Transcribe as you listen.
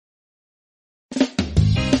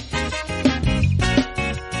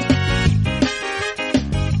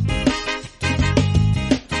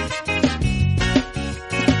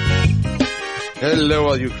Hello,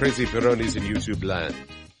 all you crazy Peronis in YouTube land.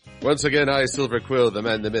 Once again, I, Silver-Quill, the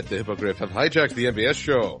man, the myth, the hippogriff, have hijacked the MBS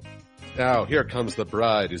show. Now, here comes the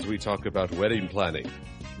bride as we talk about wedding planning.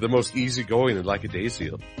 The most easygoing and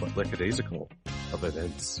lackadaisical of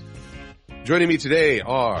events. Joining me today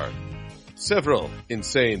are several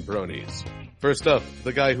insane bronies. First up,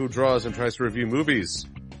 the guy who draws and tries to review movies,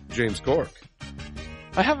 James Corck.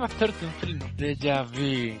 I have a certain feeling of deja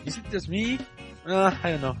vu. Is it just me? I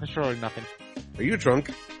don't know. It's probably nothing. Are you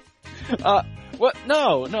drunk? What?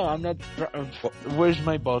 No, I'm not. Where's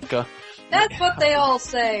my vodka? That's what they all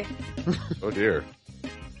say. Oh dear.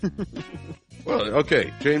 Well,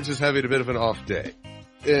 okay. James is having a bit of an off day.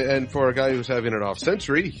 And for a guy who's having an off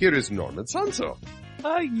century, here is Norman Sanzo.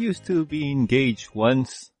 I used to be engaged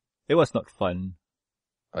once. It was not fun.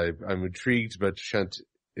 I'm intrigued, but shan't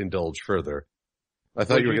indulge further. I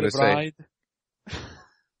thought you were going to say...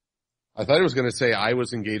 I thought he was going to say I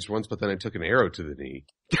was engaged once, but then I took an arrow to the knee.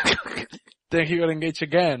 Then he got engaged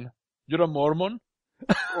again. You're a Mormon?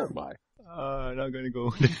 Oh my. Not going to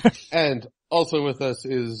go. And also with us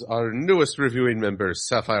is our newest reviewing member,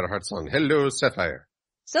 Sapphire Heartsong. Hello, Sapphire.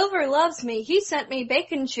 Silver loves me. He sent me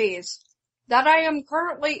bacon cheese that I am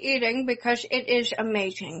currently eating because it is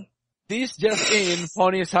amazing. This just in,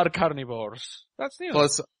 ponies are carnivores. That's new.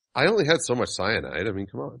 Plus, I only had so much cyanide. I mean,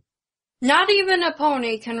 come on. Not even a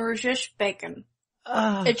pony can resist bacon.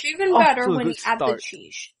 It's even better when you add the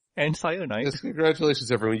cheese. And cyanide. Yes,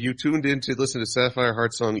 congratulations, everyone. You tuned in to listen to Sapphire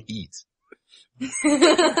Heartsong eat. This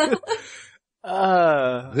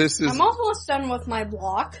is... I'm almost done with my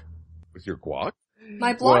block. With your guac?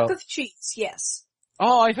 My block of cheese, yes.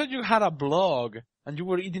 Oh, I thought you had a blog, and you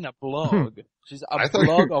were eating a blog. She's a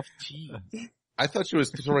blog of cheese. I thought she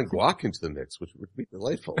was throwing guac into the mix, which would be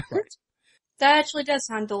delightful. But... That actually does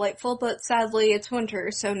sound delightful, but sadly it's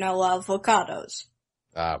winter, so no avocados.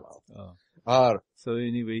 Ah, well. So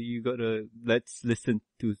anyway, let's listen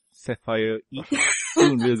to Sapphire eat.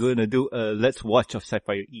 Soon we're gonna do a let's watch of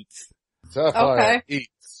Sapphire eats. Sapphire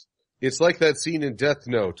eats. It's like that scene in Death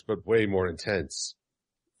Note, but way more intense.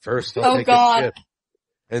 First I'll take a chip,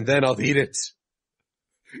 and then I'll eat it.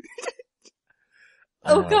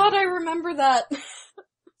 Oh God, I remember that.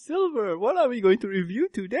 Silver, what are we going to review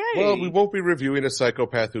today? Well, we won't be reviewing a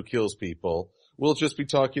psychopath who kills people. We'll just be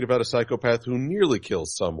talking about a psychopath who nearly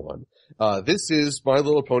kills someone. This is My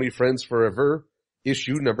Little Pony Friends Forever,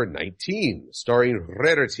 issue number 19, starring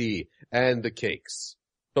Rarity and the Cakes.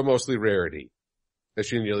 But mostly Rarity, as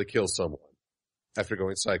she nearly kills someone after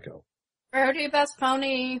going psycho. Rarity, best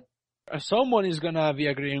pony. Someone is gonna be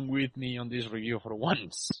agreeing with me on this review for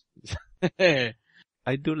once.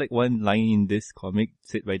 I do like one line in this comic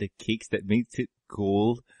said by the Cakes that makes it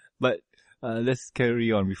gold, but let's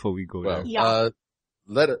carry on before we go there. Yeah.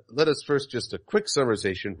 Let us first just a quick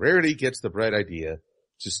summarization. Rarity gets the bright idea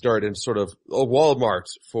to start in sort of a Walmart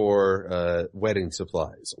for wedding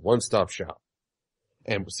supplies, a one-stop shop,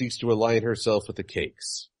 and seeks to align herself with the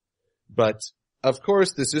Cakes. But, of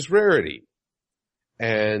course, this is Rarity.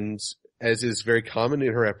 And as is very common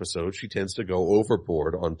in her episodes, she tends to go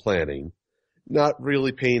overboard on planning, not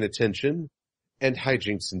really paying attention, and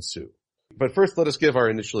hijinks ensue. But first, let us give our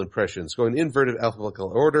initial impressions, going inverted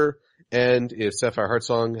alphabetical order, and if Sapphire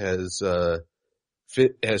Heartsong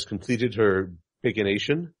has completed her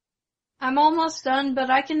baconation. I'm almost done,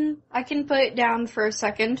 but I can put it down for a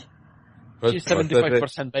second. She's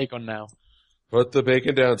 75% bacon now. Put the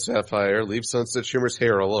bacon down, Sapphire. Leave Sunset Shimmer's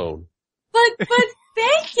hair alone. But bacon!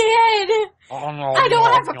 I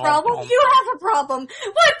don't have a problem. You have a problem.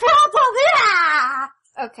 What problem?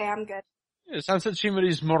 Yeah! Okay, I'm good. Yeah, Sunset Shimmer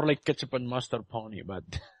is more like ketchup and mustard pony, but...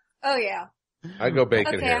 Oh yeah. I go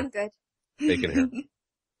bacon okay, hair. I'm good. Bacon hair.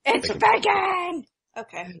 It's bacon!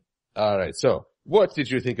 Okay. Alright, so, what did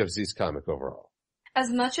you think of Z's comic overall? As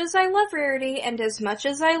much as I love Rarity, and as much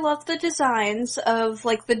as I love the designs of,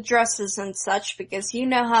 like, the dresses and such, because you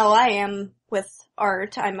know how I am with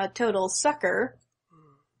art, I'm a total sucker.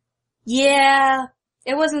 Yeah,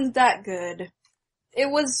 it wasn't that good. It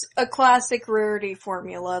was a classic Rarity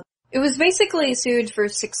formula. It was basically a Sued for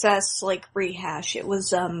Success, like, rehash. It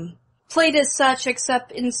was, played as such,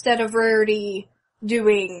 except instead of Rarity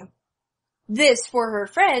doing this for her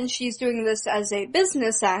friends, she's doing this as a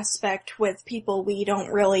business aspect with people we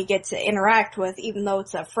don't really get to interact with, even though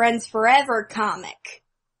it's a Friends Forever comic.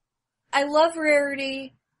 I love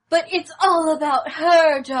Rarity, but it's all about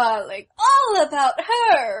her, darling. All about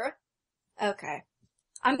her! Okay.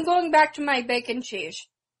 I'm going back to my bacon cheese.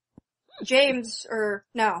 James,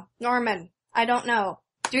 Norman. I don't know.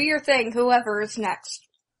 Do your thing, whoever is next.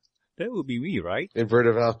 That would be me, right?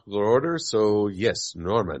 Inverted alphabetical order, so yes,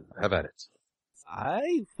 Norman, have at it.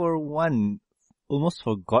 I, for one, almost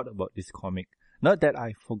forgot about this comic. Not that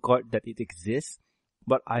I forgot that it exists,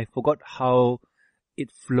 but I forgot how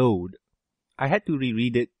it flowed. I had to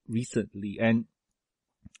reread it recently and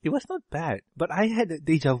it was not bad, but I had a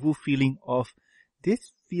deja vu feeling of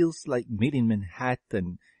this feels like Made in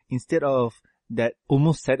Manhattan instead of that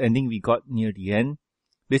almost sad ending we got near the end.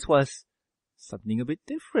 This was something a bit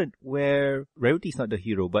different where Rarity's not the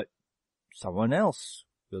hero, but someone else.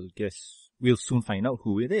 We'll soon find out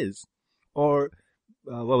who it is. Or,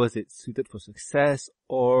 what was it? Suited for Success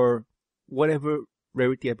or whatever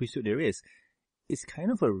Rarity episode there is. It's kind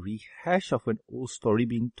of a rehash of an old story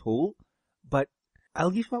being told, but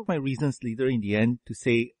I'll give out my reasons later in the end to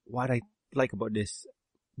say what I like about this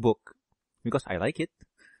book. Because I like it.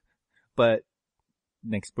 But,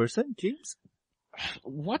 next person, James?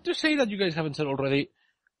 What to say that you guys haven't said already?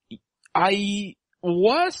 I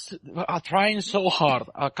was trying so hard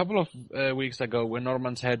a couple of weeks ago when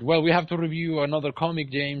Norman said, well, we have to review another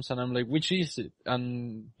comic, James, and I'm like, which is it?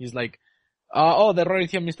 And he's like, the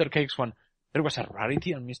Rarity and Mr. Cakes one. There was a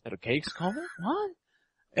Rarity and Mr. Cakes comic? What?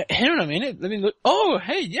 Hang on a minute, let me look. Oh,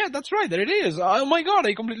 hey, yeah, that's right, there it is. Oh my god,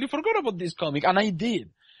 I completely forgot about this comic, and I did.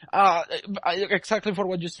 Exactly for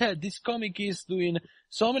what you said, this comic is doing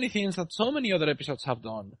so many things that so many other episodes have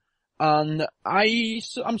done. And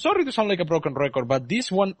I'm sorry to sound like a broken record, but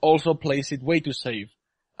this one also plays it way too safe.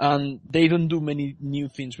 And they don't do many new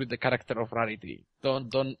things with the character of Rarity.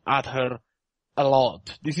 Don't add her a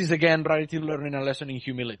lot. This is again Rarity learning a lesson in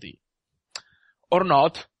humility. Or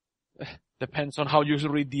not. Depends on how you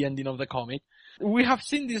read the ending of the comic. We have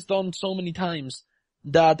seen this done so many times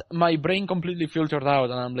that my brain completely filtered out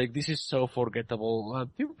and I'm like, this is so forgettable.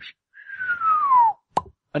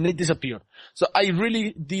 And it disappeared. So I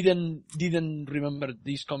really didn't remember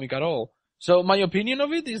this comic at all. So my opinion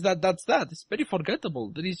of it is that's that. It's very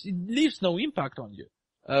forgettable. It leaves no impact on you.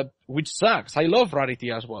 Which sucks. I love Rarity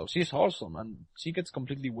as well. She's awesome and she gets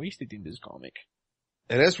completely wasted in this comic.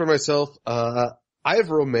 And as for myself, I've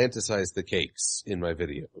romanticized the Cakes in my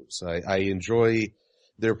videos. I enjoy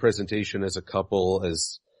their presentation as a couple,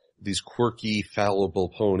 as these quirky, fallible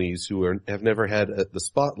ponies who have never had the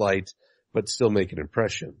spotlight, but still make an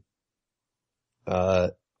impression.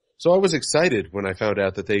 So I was excited when I found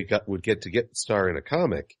out that they would get to star in a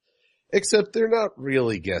comic, except they're not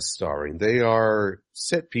really guest starring. They are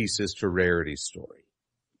set pieces to Rarity's story.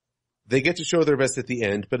 They get to show their best at the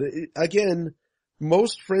end, but again,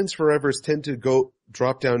 most Friends Forevers tend to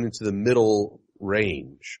drop down into the middle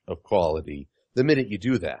range of quality the minute you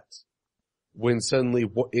do that. When suddenly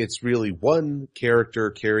it's really one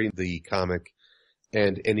character carrying the comic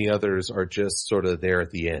and any others are just sort of there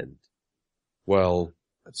at the end. Well,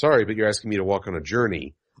 sorry, but you're asking me to walk on a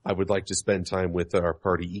journey. I would like to spend time with our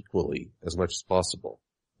party equally as much as possible.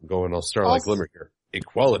 I'm going all Starlight Glimmer here.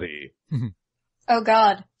 Equality. Oh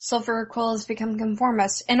god, Silver-Quill has become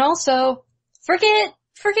conformist. And also, forget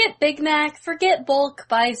Big Mac, forget bulk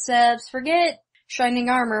biceps, forget shining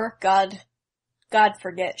armor. God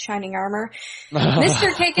forget shining armor.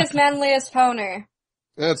 Mr. Cake is manliest pony.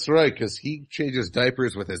 That's right, cause he changes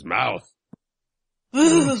diapers with his mouth.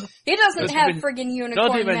 He doesn't have friggin'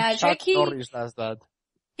 unicorn magic.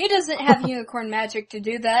 He doesn't have unicorn magic to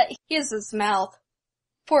do that. He has his mouth.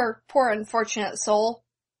 Poor unfortunate soul.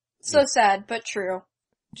 So sad, but true.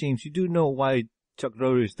 James, you do know why Chuck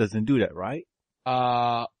Norris doesn't do that, right?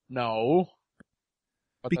 No.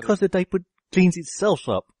 Because the diaper cleans itself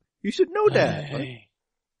up. You should know that. Hey.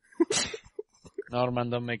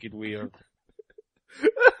 Norman, don't make it weird.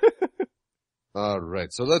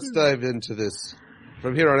 Alright, so let's dive into this.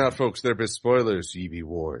 From here on out, folks, there be spoilers, ye be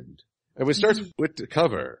warned. And we start with the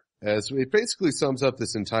cover, as it basically sums up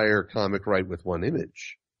this entire comic right with one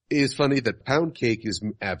image. It is funny that Pound Cake is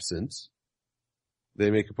absent.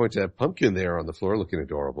 They make a point to have Pumpkin there on the floor looking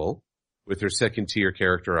adorable, with her second tier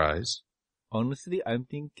character eyes. Honestly, I'm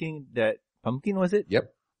thinking that Pumpkin, was it?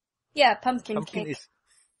 Yep. Yeah, Pumpkin Cake is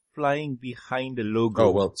flying behind the logo.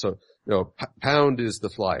 Oh, well, so, no, Pound is the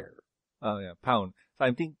flyer. Oh, yeah, Pound. So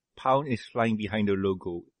I think Pound is flying behind the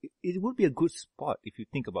logo. It would be a good spot if you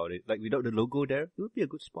think about it. Like, without the logo there, it would be a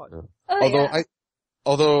good spot. Yeah.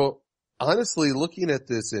 Although, honestly, looking at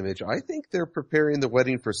this image, I think they're preparing the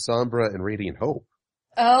wedding for Sombra and Radiant Hope.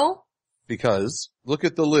 Oh? Because, look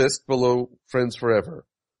at the list below Friends Forever.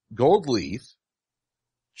 Gold Leaf,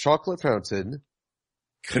 Chocolate Fountain,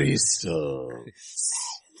 Crystal.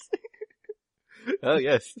 Oh,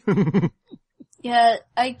 yes. Yeah,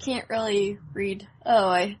 I can't really read. Oh,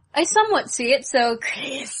 I somewhat see it, so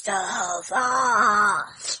crystals. Ah.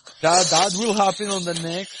 That will happen on the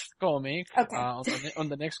next comic. Okay. On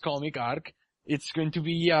the next comic arc. It's going to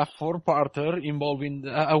be a 4-parter involving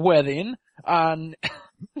a wedding, and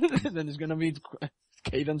then it's going to be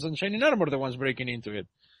Cadence and Shining Armor the ones breaking into it.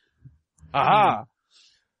 Aha!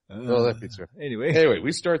 Well, that beats her. Anyway,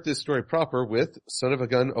 we start this story proper with Son of a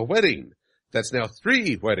Gun, a wedding. That's now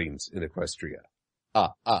 3 weddings in Equestria.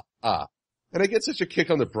 And I get such a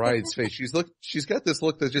kick on the bride's face. She's got this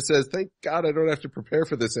look that just says, thank God I don't have to prepare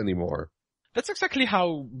for this anymore. That's exactly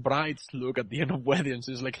how brides look at the end of weddings.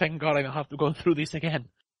 It's like, thank God I don't have to go through this again.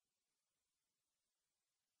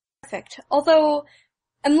 Perfect. Although,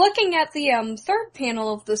 I'm looking at the, 3rd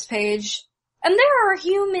panel of this page, and there are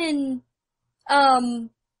human,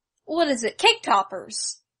 what is it? Cake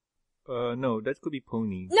toppers. no, that could be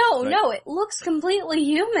pony. No, it looks completely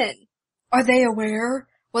human. Are they aware?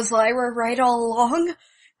 Was Lyra right all along?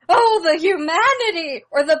 Oh, the humanity!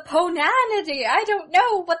 Or the ponanity! I don't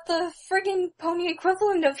know what the friggin' pony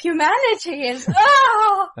equivalent of humanity is.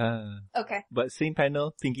 Ah! Okay. But same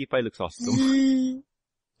panel, Pinkie Pie looks awesome.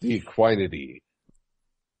 The equinity.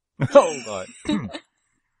 Oh God.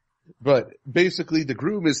 But basically the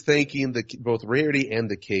groom is thanking both Rarity and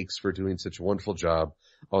the cakes for doing such a wonderful job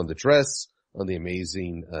on the dress, on the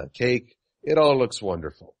amazing cake. It all looks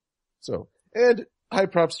wonderful. So, and high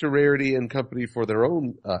props to Rarity and company for their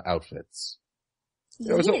own outfits.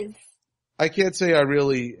 Yes. I can't say I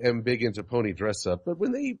really am big into pony dress up, but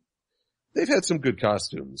when they've had some good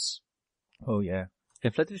costumes. Oh yeah.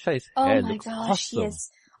 And Fluttershy's Oh hair my looks gosh, awesome. yes.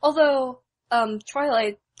 Although,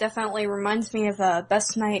 Twilight definitely reminds me of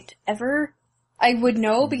Best Night Ever. I would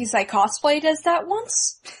know because I cosplayed as that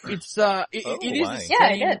once. It's, why? Yeah,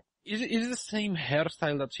 I did. It is the same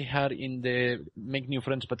hairstyle that she had in the Make New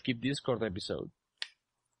Friends But Keep Discord episode.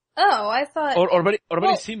 Oh, I thought... Or very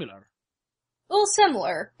Well- similar. A little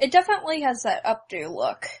similar. It definitely has that updo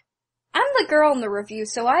look. I'm the girl in the review,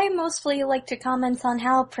 so I mostly like to comment on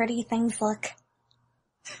how pretty things look.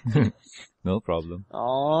 No problem.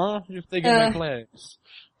 Aw, you've taken my place.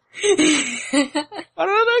 I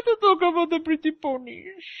don't like to talk about the pretty ponies.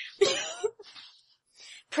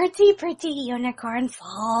 Pretty unicorn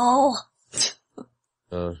fall.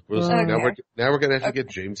 Now Okay. we're gonna have to get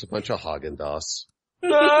James a bunch of Haagen-Dazs.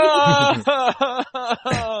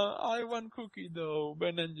 I want cookie though.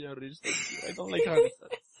 Ben and Jerry's. Thank you. I don't like honey.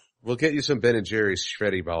 We'll get you some Ben & Jerry's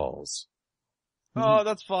shreddy balls. Oh,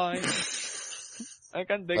 that's fine. I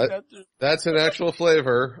can take that too. That's an actual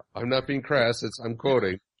flavor. I'm not being crass. I'm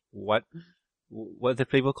quoting. What's the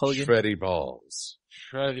flavor called again? Shreddy balls.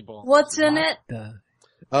 Shreddy ball. What's in it?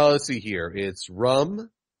 Let's see here. It's rum.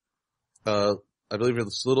 I believe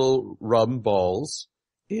it's little rum balls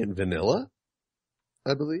in vanilla.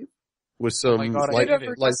 I believe. With some my God, light,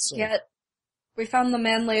 Whatever light just salt. get. We found the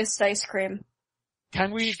manliest ice cream.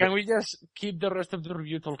 Can we just keep the rest of the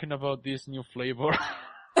review talking about this new flavor?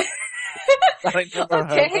 That I never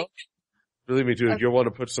heard Okay. of? Believe me, dude, you'll want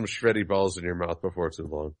to put some shreddy balls in your mouth before too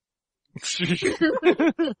long.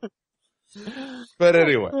 But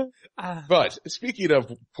anyway. But speaking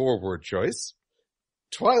of poor word choice,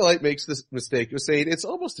 Twilight makes this mistake of saying it's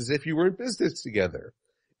almost as if you were in business together.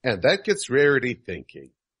 And that gets Rarity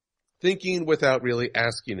thinking. Thinking without really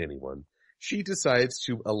asking anyone, she decides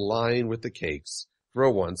to align with the cakes for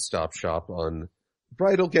a one-stop shop on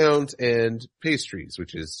bridal gowns and pastries,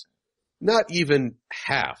 which is not even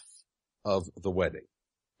half of the wedding.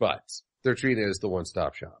 But they're treating it as the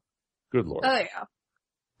one-stop shop. Good Lord. Oh yeah.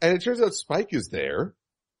 And it turns out Spike is there.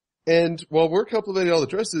 And while we're complimenting all the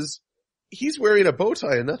dresses, he's wearing a bow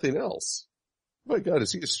tie and nothing else. My God,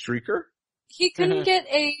 is he a streaker? He couldn't get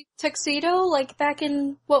a tuxedo like back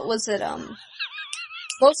in, what was it,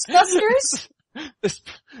 Ghostbusters?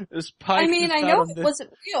 Spike I mean, I know it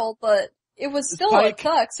wasn't real, but it was still a Spike-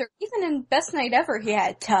 tux, or even in Best Night Ever he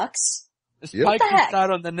had tux. Yep. Spike What the will heck?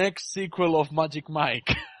 start on the next sequel of Magic Mike.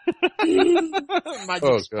 Magic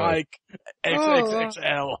Oh, God. Spike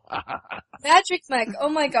XXXL. Magic Mike, oh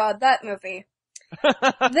my god, that movie.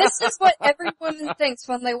 This is what every woman thinks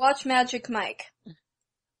when they watch Magic Mike.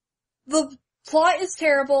 The plot is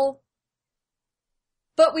terrible,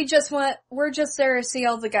 but we're just there to see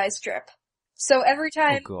all the guys strip. So every Oh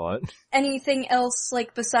time God. anything else,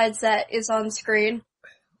 like, besides that is on screen,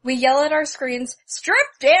 we yell at our screens, strip,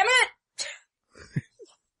 damn it!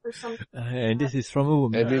 Or something. And this is from a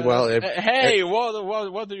woman. And meanwhile, Hey,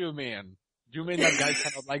 what do you mean? Do you mean that guys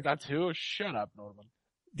cannot like that too? Shut up, Norman.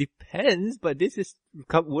 Depends, but this is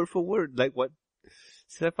word for word, like what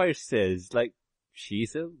Sapphire says. Like,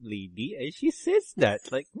 she's a lady and she says that.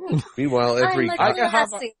 Like, meanwhile, every I'm like, I can have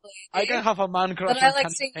classy lady. I can have a man crush But I on like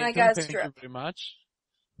Channing seeing my Tatum, guys thank strip. you very much.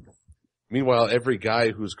 meanwhile, every guy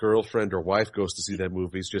whose girlfriend or wife goes to see that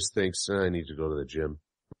movie just thinks, I need to go to the gym.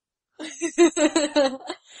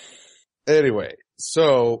 Anyway,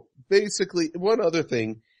 so basically, one other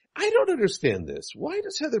thing. I don't understand this. Why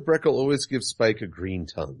does Heather Breckle always give Spike a green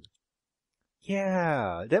tongue?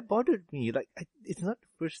 Yeah, that bothered me. Like, it's not the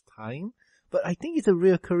first time, but I think it's a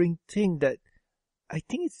reoccurring thing that I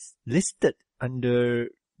think it's listed under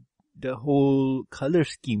the whole color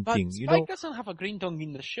scheme But thing. Spike doesn't have a green tongue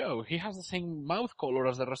in the show. He has the same mouth color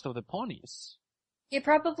as the rest of the ponies. He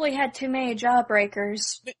probably had too many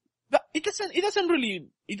jawbreakers. But it doesn't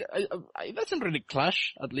really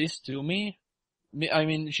clash, at least to me. I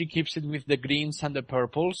mean, she keeps it with the greens and the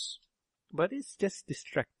purples. But it's just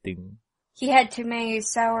distracting. He had too many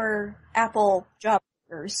sour apple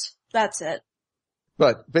jawbreakers. That's it.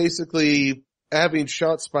 But basically, having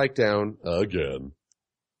shot Spike down again,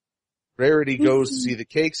 Rarity goes to see the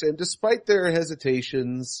cakes, and despite their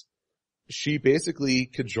hesitations, she basically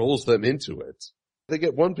cajoles them into it. They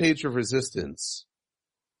get 1 page of resistance.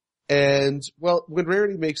 And, well, when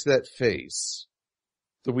Rarity makes that face,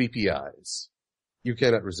 the weepy eyes, you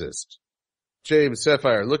cannot resist. James,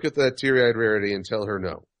 Sapphire, look at that teary-eyed Rarity and tell her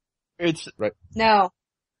no. It's right. No.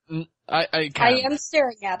 I can't. I am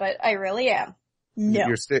staring at it. I really am. No.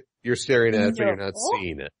 You're staring at it, but No. you're not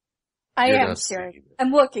seeing it. I You're am not staring. seeing it.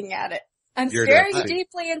 I'm looking at it. I'm You're staring not seeing-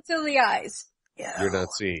 deeply into the eyes. You're not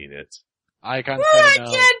seeing it. I can't I say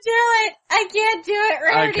no. can't do it. I can't do it.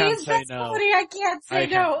 Rarity can't is say best no. pony. I can't say I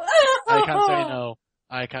can't- no. I can't say no.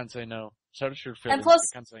 I can't say no. Search your feelings. plus-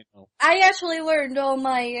 You can't say no. I actually learned all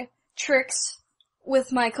my tricks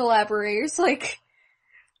with my collaborators, like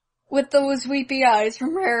with those weepy eyes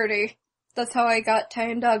from Rarity. That's how I got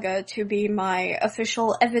Tyandaga to be my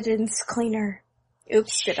official evidence cleaner.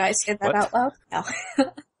 Oops, did I say that What? out loud?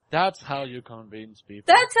 No. That's how you convince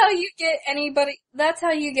people. That's how you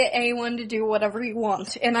get anyone to do whatever you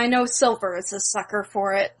want. And I know Silver is a sucker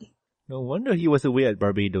for it. No wonder he was away at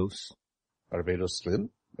Barbados. Barbados Slim?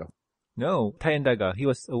 No. No, Tyandaga, he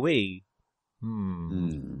was away.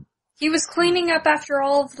 He was cleaning up after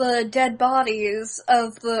all of the dead bodies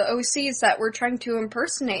of the OCs that were trying to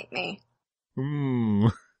impersonate me.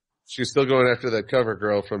 She's still going after that cover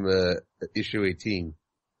girl from issue 18.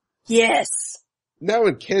 Yes. Now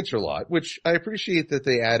in Canterlot, which I appreciate that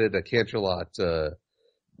they added a Canterlot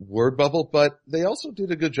word bubble, but they also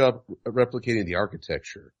did a good job replicating the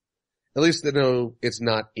architecture. At least they know it's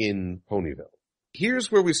not in Ponyville.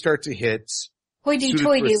 Here's where we start to hit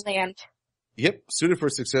Hoity-toity land. Yep, suited for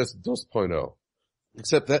success 2.0.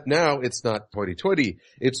 Except that now it's not hoity-toity,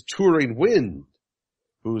 it's Touring Wind,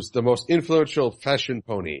 who's the most influential fashion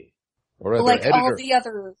pony. Or rather, Like editor. all the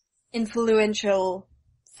other influential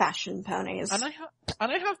fashion ponies. And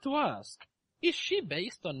I have to ask, is she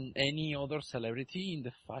based on any other celebrity in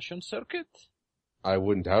the fashion circuit? I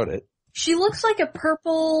wouldn't doubt it. She looks like a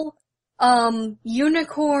purple,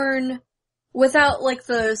 unicorn without like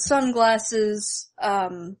the sunglasses,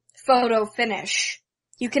 photo finish.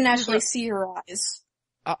 You can actually see her eyes.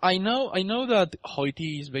 I know that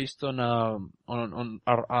Hoity is based on a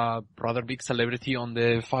rather big celebrity on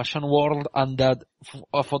the fashion world, and that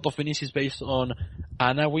a photo finish is based on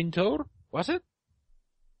Anna Wintour, was it?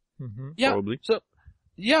 Yeah. Probably. So,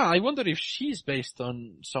 yeah, I wonder if she's based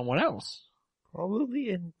on someone else. Probably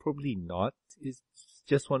and probably not. It's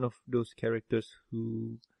just one of those characters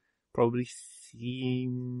who probably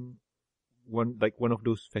seem one of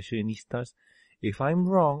those fashionistas. If I'm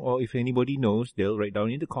wrong, or if anybody knows, they'll write down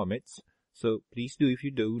in the comments. So please do if you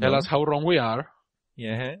do Tell know. us how wrong we are.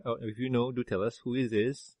 Yeah, or if you know, do tell us who it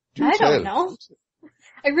is. I don't know.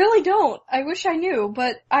 I really don't. I wish I knew,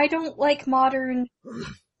 but I don't like modern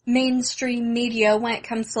mainstream media when it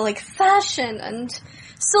comes to like fashion and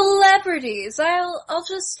celebrities. I'll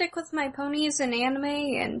just stick with my ponies and anime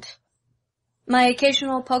and my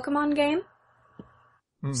occasional Pokemon game.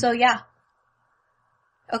 So yeah.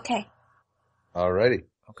 Okay. Alrighty.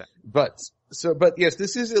 Okay. But yes,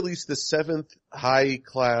 this is at least the 7th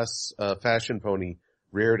high-class fashion pony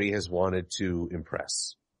Rarity has wanted to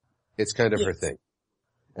impress. It's kind of her thing.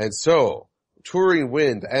 And so, Touring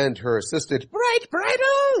Wind and her assistant, Bright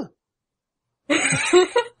Bridal,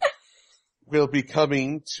 will be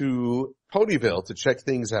coming to Ponyville to check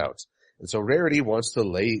things out. And so Rarity wants to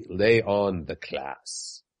lay on the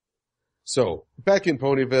class. So, back in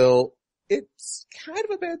Ponyville, it's kind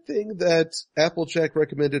of a bad thing that Applejack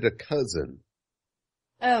recommended a cousin.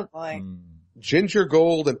 Oh boy. Ginger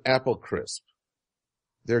Gold and Apple Crisp.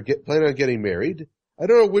 They're planning on getting married. I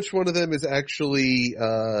don't know which one of them is actually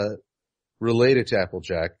related to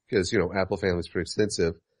Applejack, because, Apple family's pretty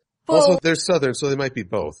extensive. Well, Also, they're Southern, so they might be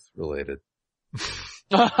both related.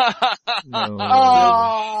 No.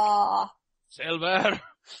 Aww. Silver.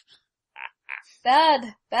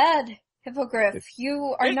 Bad. Hippogriff,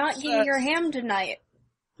 you are not getting your ham tonight.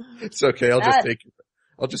 It's okay.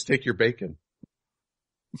 I'll just take your bacon.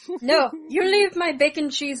 No, you leave my bacon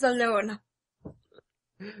cheese alone.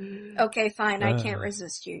 Okay, fine. I can't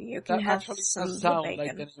resist you. You can have some sound bacon.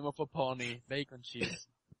 like the name of a pony. Bacon cheese.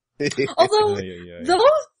 Although,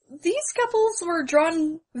 these couples were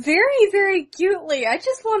drawn very, very cutely. I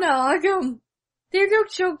just want to hug them. They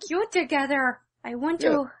look so cute together. I want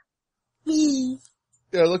to.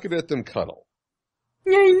 Yeah, looking at them cuddle.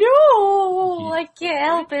 I know. I can't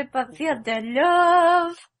help it but feel the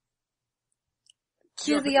love.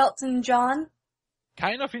 Cue the Elton John.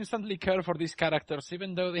 Kind of instantly care for these characters,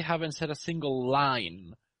 even though they haven't said a single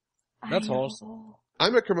line. That's awesome.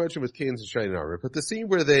 I'm a curmudgeon with Cadence and Shining Armor, but the scene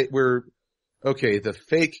where the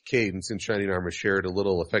fake Cadence and Shining Armor shared a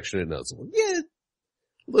little affectionate nuzzle. Yeah,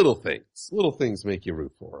 little things make you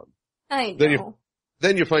root for him. I know.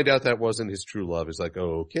 Then you find out that wasn't his true love. It's like,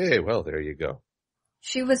 okay, well, there you go.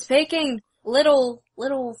 She was faking little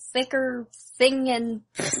thicker thing and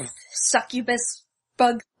succubus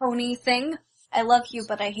bug pony thing. I love you,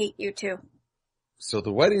 but I hate you too. So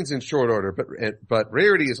the wedding's in short order, but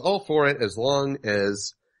Rarity is all for it as long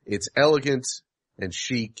as it's elegant and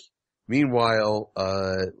chic. Meanwhile,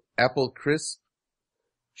 Apple Crisp,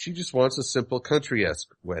 she just wants a simple country-esque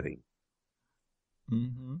wedding.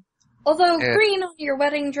 Mm-hmm. Although green on your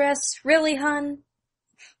wedding dress, really, hun?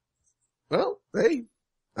 Well, hey,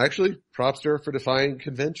 actually, props to her for defying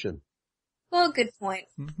convention. Well, good point,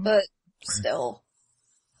 but still.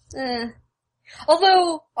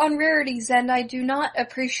 Although, on Rarity's end, I do not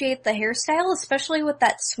appreciate the hairstyle, especially with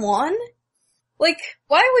that swan. Like,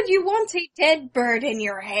 why would you want a dead bird in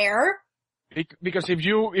your hair? Because if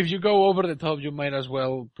you go over the top, you might as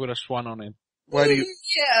well put a swan on it. Why do you?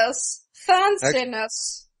 Yes,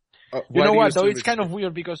 fanciness. You know what, though? It's kind of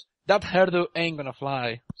weird because that hairdo ain't gonna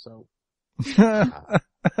fly, so. But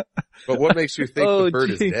what makes you think the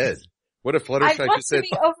bird is dead? What if Fluttershy just said...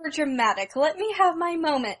 I want to be overdramatic. Let me have my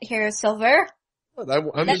moment here, Silver.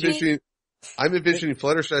 I'm envisioning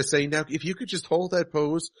Fluttershy saying, now, if you could just hold that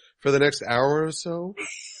pose for the next hour or so,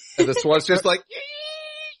 and the swan's just like...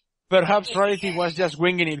 Perhaps Rarity was just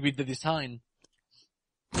winging it with the design.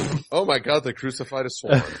 Oh my god, they crucified a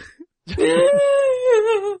swan.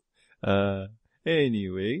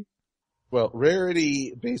 Anyway. Well,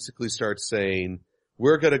 Rarity basically starts saying,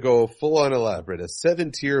 we're gonna go full on elaborate, a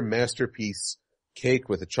 7-tier masterpiece cake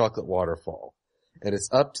with a chocolate waterfall. And it's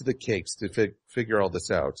up to the cakes to figure all this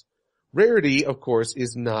out. Rarity, of course,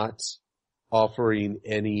 is not offering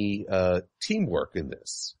any, teamwork in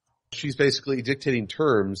this. She's basically dictating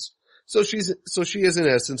terms, so she has in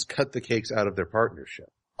essence cut the cakes out of their partnership.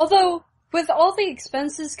 Although, with all the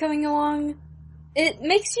expenses coming along, it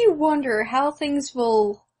makes you wonder how things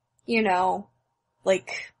will,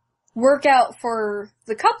 work out for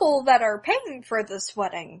the couple that are paying for this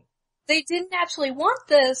wedding. They didn't actually want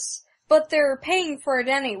this, but they're paying for it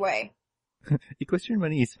anyway. Equestrian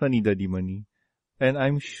money is funny, Daddy money. And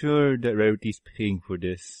I'm sure that Rarity is paying for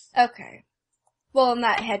this. Okay. Well, in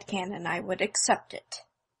that headcanon, I would accept it.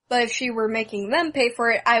 But if she were making them pay for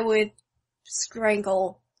it, I would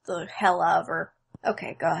strangle the hell out of her.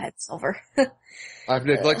 Okay, go ahead, Silver. I've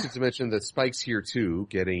neglected to mention that Spike's here too,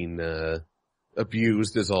 getting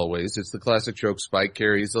abused as always. It's the classic joke. Spike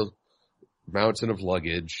carries a mountain of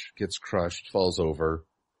luggage, gets crushed, falls over.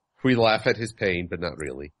 We laugh at his pain, but not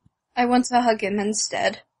really. I want to hug him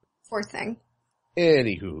instead. Poor thing.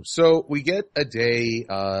 Anywho, so we get a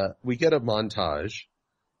montage.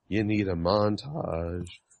 You need a montage.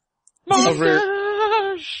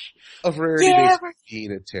 Of Rarity basically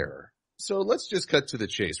being a terror. So let's just cut to the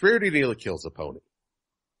chase. Rarity nearly kills a pony.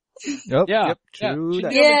 Yep, true.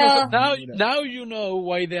 Yeah. Now you know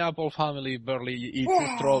why the Apple family barely eats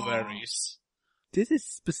strawberries. This is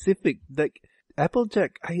specific, like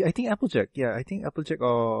Applejack. I think Applejack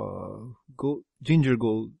or Ginger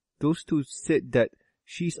Gold. Those two said that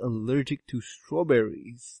she's allergic to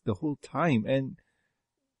strawberries the whole time, and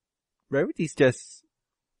Rarity's just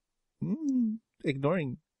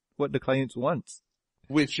ignoring what the client wants.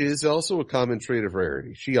 Which is also a common trait of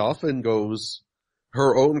Rarity. She often goes,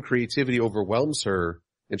 her own creativity overwhelms her,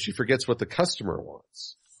 and she forgets what the customer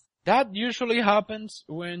wants. That usually happens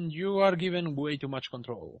when you are given way too much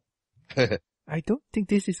control. I don't think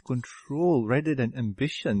this is control rather than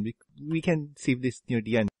ambition. We can save this near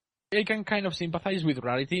the end. I can kind of sympathize with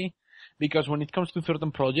Rarity, because when it comes to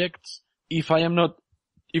certain projects, if I am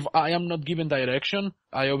not given direction,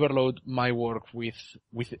 I overload my work with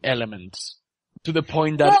elements to the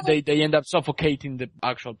point that they end up suffocating the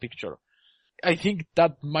actual picture. I think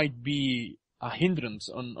that might be hindrance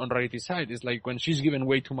on Rarity's side. It's like when she's given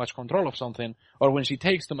way too much control of something, or when she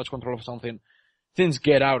takes too much control of something, things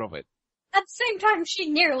get out of it. At the same time, she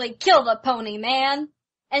nearly killed a pony, man.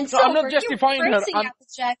 And No, Silver, I'm not justifying you were her. praising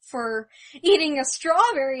Applejack for eating a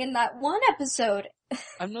strawberry in that one episode.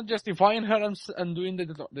 I'm not justifying her. I'm doing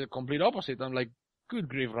the complete opposite. I'm like, good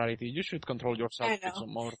grief, Rarity, you should control yourself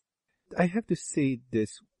some more. I have to say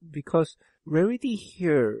this because Rarity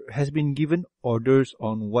here has been given orders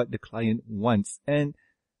on what the client wants, and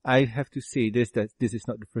I have to say this, that this is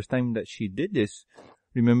not the first time that she did this.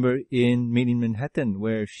 Remember in Made in Manhattan,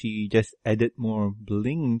 where she just added more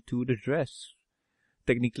bling to the dress.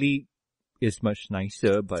 Technically, it's much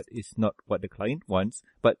nicer, but it's not what the client wants.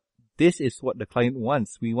 But this is what the client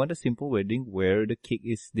wants. We want a simple wedding where the cake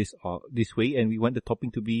is this way, and we want the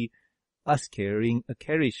topping to be us carrying a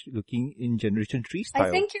carriage looking in Generation 3 style. I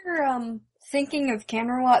think you're thinking of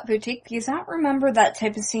Camerlot Boutique, because I don't remember that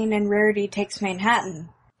type of scene in Rarity Takes Manhattan.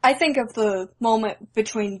 I think of the moment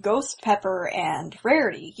between Ghost Pepper and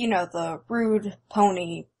Rarity, you know, the rude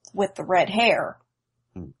pony with the red hair,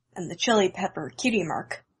 and the chili pepper cutie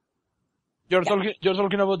mark. You're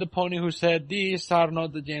talking about the pony who said, these are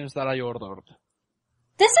not the gems that I ordered.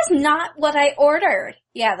 This is not what I ordered.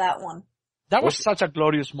 Yeah, that one. That was such a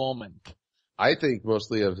glorious moment. I think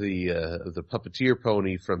mostly of the puppeteer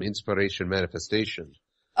pony from Inspiration Manifestation.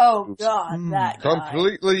 Oh god, that guy.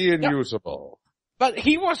 Completely unusable. But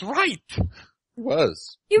he was right. He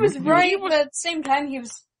was. He was right, but at the same time he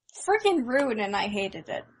was freaking rude and I hated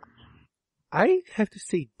it. I have to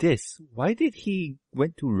say this. Why did he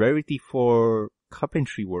went to Rarity for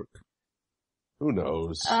carpentry work? Who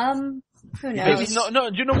knows? Who knows? No,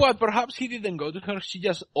 you know what? Perhaps he didn't go to her. She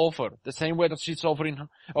just offered. The same way that she's offering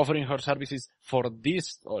her services for this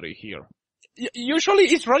story here. Usually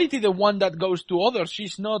it's Rarity the one that goes to others.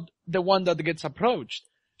 She's not the one that gets approached.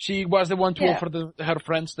 She was the one to offer her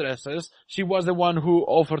friends dresses. She was the one who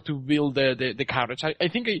offered to build the carriage. I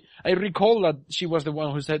think I recall that she was the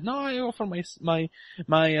one who said, no, I offer my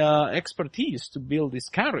expertise to build this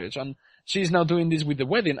carriage. And she's now doing this with the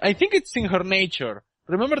wedding. I think it's in her nature.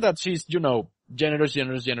 Remember that she's, generous.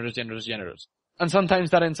 And sometimes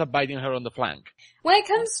that ends up biting her on the flank. When it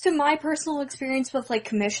comes to my personal experience with,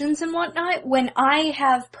 commissions and whatnot, when I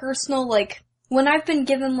have personal, when I've been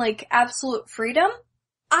given, absolute freedom,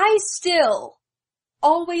 I still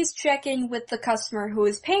always check in with the customer who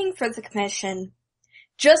is paying for the commission,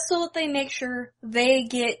 just so that they make sure they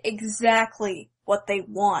get exactly what they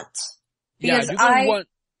want. Because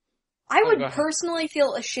I would personally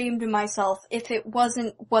feel ashamed of myself if it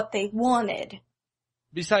wasn't what they wanted.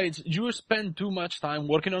 Besides, you spend too much time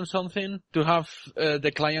working on something to have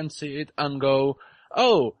the client see it and go,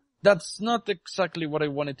 oh, that's not exactly what I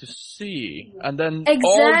wanted to see. And then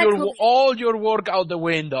all your work out the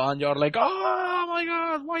window and you're like, oh my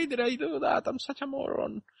god, why did I do that? I'm such a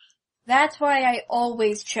moron. That's why I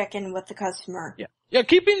always check in with the customer. Yeah,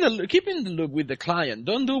 keep in the loop with the client.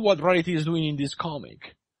 Don't do what Rarity is doing in this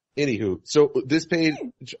comic. Anywho, so this page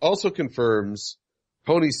also confirms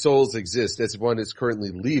Pony Souls exist as one is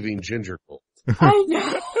currently leaving Ginger Gold. I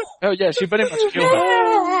know. Oh yeah, she pretty much killed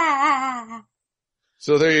her.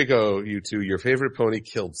 So there you go, you two. Your favorite pony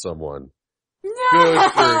killed someone. No!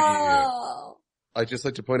 Good for you. I'd just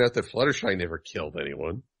like to point out that Fluttershy never killed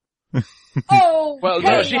anyone. Oh, well,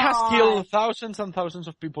 no, she has killed thousands and thousands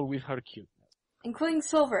of people with her cuteness. Including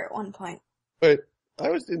Silver at one point. But I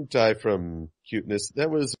didn't die from cuteness. That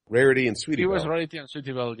was Rarity and Sweetie Belle. It was Rarity and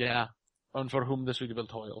Sweetie Belle, yeah. And for whom the Sweetie Belle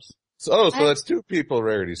toils. So that's two people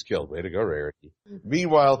Rarity's killed. Way to go, Rarity.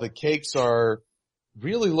 Meanwhile, the Cakes are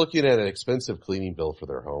really looking at an expensive cleaning bill for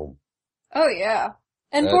their home. Oh yeah.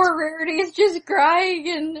 And poor Rarity is just crying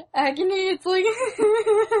in agony. It's like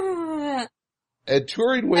and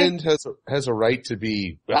Turing Wind has a right to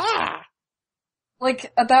be about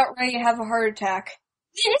ready to have a heart attack.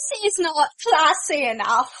 This is not classy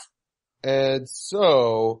enough. And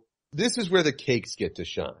so this is where the Cakes get to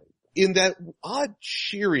shine. In that odd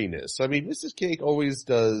cheeriness. I mean, Mrs. Cake always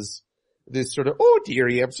does this sort of, oh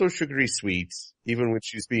dearie, I'm so sugary sweet, even when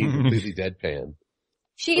she's being completely deadpan.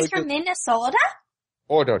 She's from Minnesota?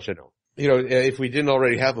 Oh, don't you know? If we didn't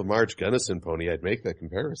already have a Marge Gunnison pony, I'd make that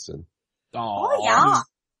comparison. Oh yeah.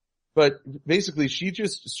 But basically, she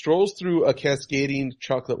just strolls through a cascading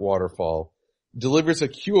chocolate waterfall, delivers a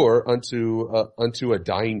cure unto a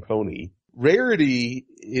dying pony. Rarity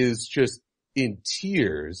is just in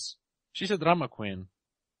tears. She's a drama queen.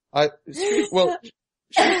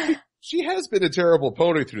 She has been a terrible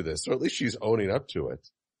pony through this, so at least she's owning up to it.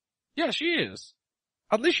 Yeah, she is.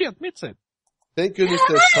 At least she admits it. Thank goodness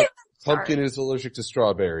that Pumpkin is allergic to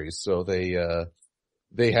strawberries, so they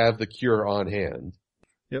they have the cure on hand.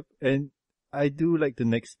 Yep. And I do like the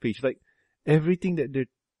next page. Like, everything that they're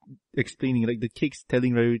explaining, like the cake's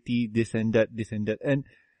telling Rarity this and that. And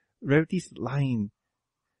Rarity's line.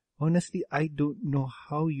 Honestly, I don't know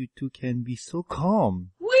how you two can be so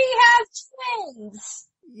calm. We have twins!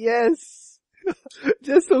 Yes.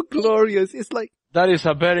 Just so glorious. It's like, That is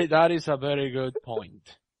a very good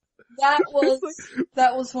point.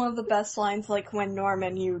 That was one of the best lines, like when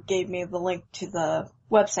Norman, you gave me the link to the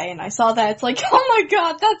website and I saw that, it's like, oh my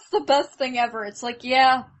god, that's the best thing ever. It's like,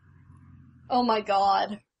 yeah. Oh my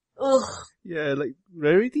god. Ugh. yeah, like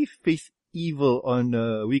Rarity face evil on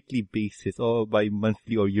a weekly basis or by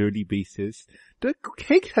monthly or yearly basis. The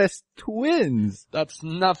cake has twins. That's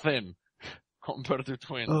nothing compared to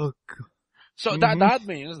twins. Oh god. So that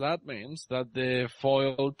means that the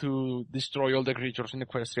foil to destroy all the creatures in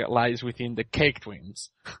Equestria lies within the cake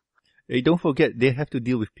twins. Hey, don't forget, they have to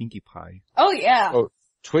deal with Pinkie Pie. Oh yeah. Oh,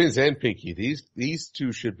 twins and Pinkie. These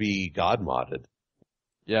two should be god modded.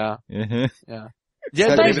 Yeah. Uh-huh. Yeah.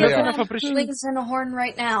 Yet There is they not are. enough appreciation. Wings and a horn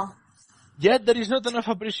right now. Yet there is not enough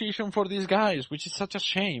appreciation for these guys, which is such a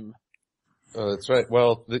shame. Oh, that's right.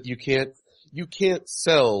 Well, you can't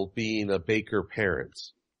sell being a baker parent.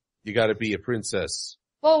 You gotta be a princess.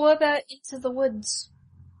 Well, what about Into the Woods?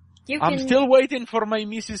 I'm still waiting for my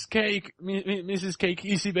Mrs. Cake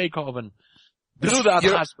Easy Bake Oven. Do that,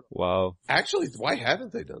 Yeah. Hasbro. Wow. Actually, why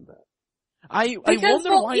haven't they done that? I Because,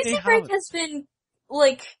 wonder why Easy they Break haven't. has been,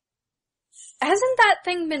 like, hasn't that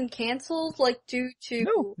thing been cancelled, like, due to...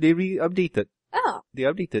 No, they updated. Oh. They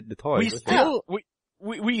updated the toy. We still,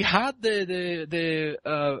 we had the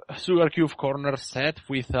Sugar Cube Corner set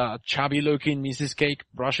with chubby looking Mrs. Cake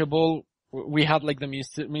brushable. We had like the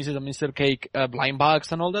Mrs. and Mr. Cake blind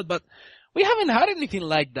bags and all that, but we haven't had anything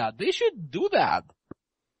like that. They should do that.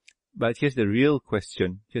 But here's the real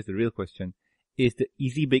question. Is the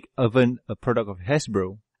Easy Bake Oven a product of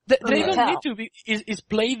Hasbro? They Yeah. don't need to be. Is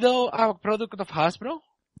Play-Doh a product of Hasbro?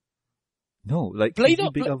 No, like Play-Doh,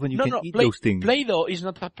 Easy Bake Oven, you no, can no, eat those things. Play-Doh is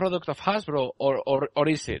not a product of Hasbro, or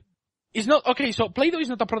is it? It's not, okay, so Play-Doh is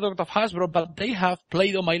not a product of Hasbro, but they have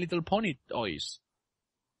Play-Doh My Little Pony toys.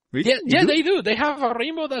 Really? Yeah, they do. They have a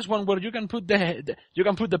Rainbow Dash one where you can put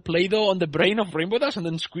the Play-Doh on the brain of Rainbow Dash and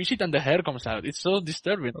then squish it and the hair comes out. It's so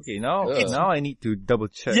disturbing. Okay, now Yeah. I need to double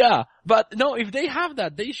check. Yeah, but no, if they have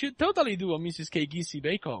that, they should totally do a Mrs. Cake Easy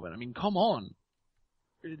Bake Oven. I mean, come on.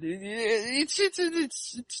 It's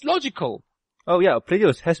logical. Oh yeah, Play-Doh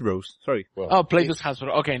is Hasbro's. Sorry. Well, Oh, Play-Doh's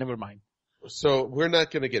Hasbro. Okay, never mind. So we're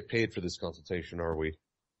not gonna get paid for this consultation, are we?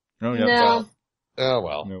 No, yeah. No. Oh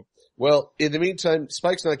well. No. Well, in the meantime,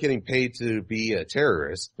 Spike's not getting paid to be a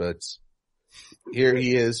terrorist, but here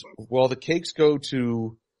he is. While the cakes go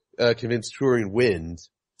to convince Touring Wind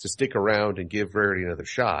to stick around and give Rarity another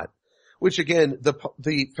shot, which again,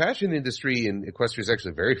 the fashion industry in Equestria is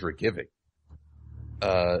actually very forgiving.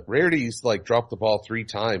 Rarity's like dropped the ball 3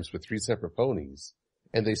 times with 3 separate ponies,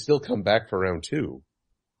 and they still come back for round 2.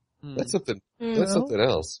 That's something. That's something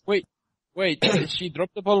else. Wait, she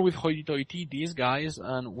dropped the ball with Hoity Toity, these guys,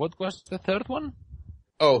 and what was the third one?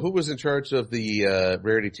 Oh, who was in charge of the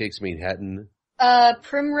Rarity Takes Manhattan?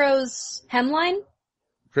 Primrose Hemline?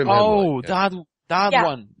 Prim Oh, Hemlock, yeah. that Yeah.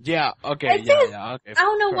 one. Yeah, okay, I yeah, think- yeah, okay. I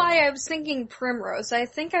don't know Fair why enough. I was thinking Primrose. I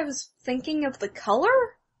think I was thinking of the color?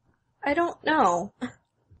 I don't know.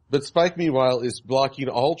 But Spike, meanwhile, is blocking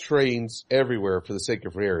all trains everywhere for the sake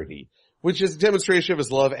of Rarity, which is a demonstration of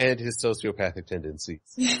his love and his sociopathic tendencies.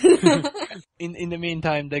 In the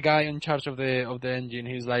meantime, the guy in charge of the engine,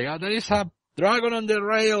 he's like, there is a dragon on the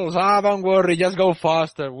rails. Don't worry, just go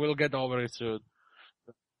faster. We'll get over it soon.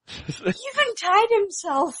 He even tied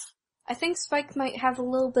himself. I think Spike might have a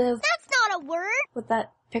little bit of... That's not a word. with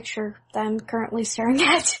that picture that I'm currently staring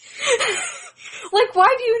at. Like,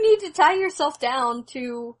 why do you need to tie yourself down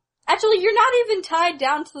to... Actually, you're not even tied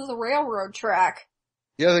down to the railroad track.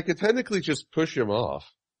 Yeah, they could technically just push him off.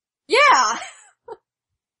 Yeah!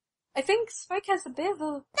 I think Spike has a bit of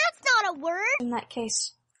a... That's not a word. in that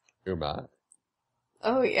case. You're not.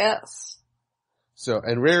 Oh, yes. So,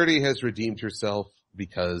 and Rarity has redeemed herself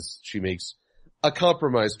because she makes a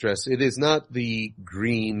compromise dress. It is not the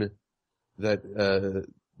green that,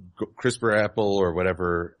 CRISPR apple or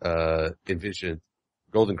whatever, envisioned.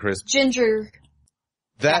 Golden Crisp. Ginger.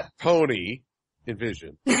 That pony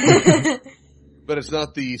envisioned. But it's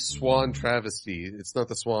not the swan travesty. It's not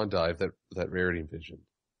the swan dive that Rarity envisioned.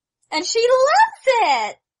 And she loves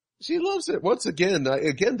it! She loves it. Once again,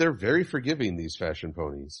 they're very forgiving, these fashion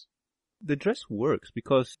ponies. The dress works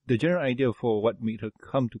because the general idea for what made her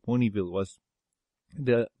come to Ponyville was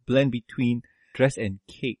the blend between dress and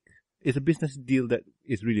cake. It's a business deal that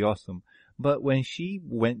is really awesome. But when she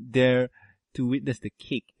went there to witness the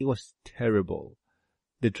cake, it was terrible.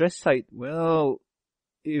 The dress site, well,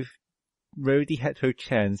 if Rarity had her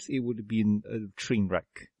chance, it would have been a train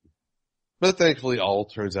wreck. But thankfully, all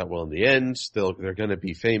turns out well in the end. They're going to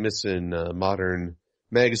be famous in modern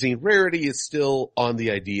magazine. Rarity is still on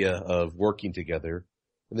the idea of working together,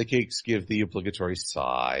 and the cakes give the obligatory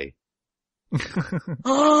sigh. Except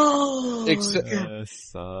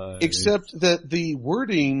that the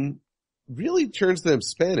wording really turns them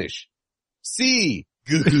Spanish. Sí,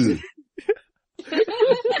 good.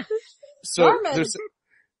 So Norman. there's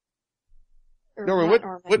Or Norman, not what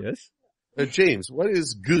Norman. Yes? James, what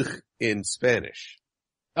is "guh" in Spanish?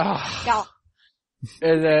 Ah,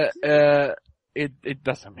 Yeah. it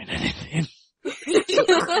doesn't mean anything.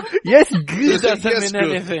 Yes, It good. doesn't Yes, mean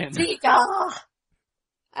good. anything. Zika.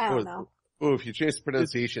 I don't know. Oh, if you change the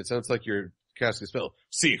pronunciation, it sounds like you're casting a spell.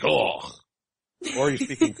 Sigoch. Or you're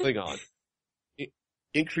speaking Klingon.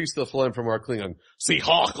 Increase the phlegm from our Klingon.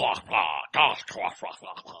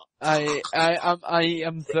 I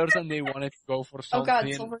am certainly wanted to go for Oh God,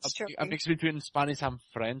 something Silver's a choking. mix between Spanish and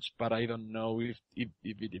French, but I don't know if it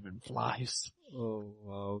even flies. Oh,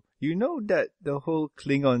 wow. You know that the whole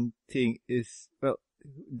Klingon thing is, well,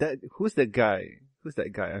 who's that guy? Who's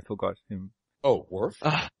that guy? I forgot him. Oh, Worf?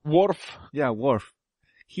 Worf. Yeah, Worf.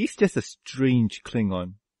 He's just a strange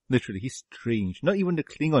Klingon. Literally, he's strange. Not even the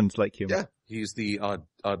Klingons like him. Yeah, he's the odd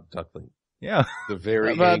duckling. Yeah. The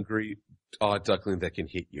very But- angry odd duckling that can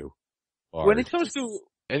hit you. When it comes to,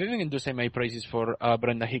 I didn't even do say my praises for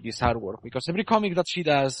Brenda Hickey's artwork, because every comic that she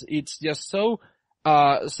does, it's just so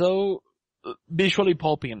visually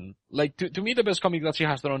popping. Like, to me, the best comic that she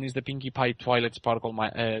has drawn is the Pinkie Pie Twilight Sparkle,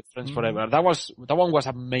 Friends Forever. That one was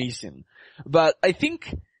amazing. But I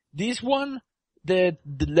think this one, the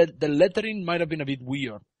lettering might have been a bit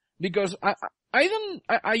weird. Because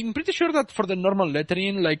I'm pretty sure that for the normal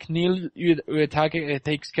lettering, like Neil Uitake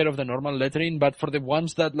takes care of the normal lettering, but for the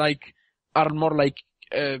ones that like, are more like,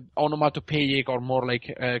 onomatopoeic or more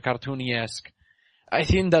like, cartoony-esque, I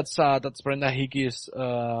think that's Brenda Hickey's,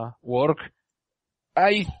 work.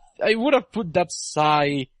 I would have put that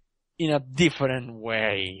sigh in a different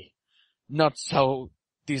way. Not so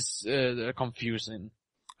confusing.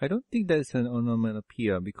 I don't think that's an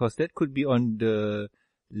onomatopoeia because that could be on the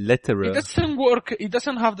letterer. It doesn't work. It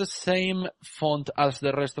doesn't have the same font as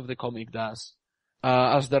the rest of the comic does,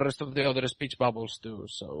 as the rest of the other speech bubbles do.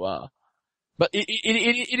 So, but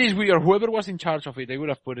it is weird. Whoever was in charge of it, they would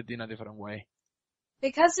have put it in a different way.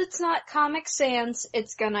 Because it's not Comic Sans,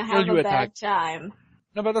 it's gonna have Well, you a bad attack. time.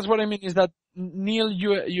 No, but that's what I mean is that Neil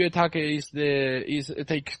Uitake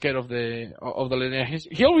takes care of the letter.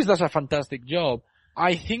 He always does a fantastic job.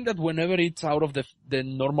 I think that whenever it's out of the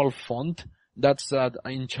normal font, that's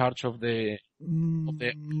in charge of the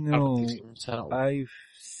No, artist himself.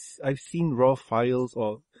 I've seen raw files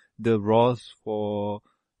or the raws for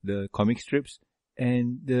the comic strips,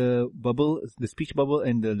 and the speech bubble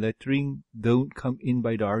and the lettering don't come in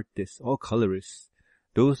by the artist or colorist.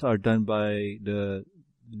 Those are done by the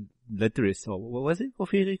letterist, or what was it?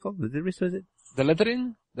 What was it called? Letterist, was it? The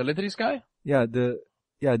letterist guy? Yeah, the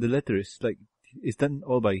letterist. Like, it's done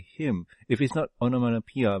all by him. If it's not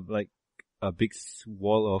onomatopoeia, like a big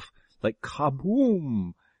wall of like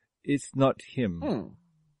kaboom, it's not him.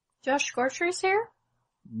 Josh Scorcher's here?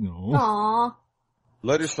 No. Aww.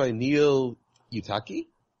 Letters by Neil Uitake?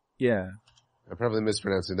 Yeah. I'm probably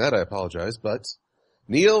mispronouncing that, I apologize, but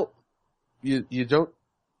Neil, you don't,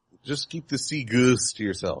 just keep the C goose to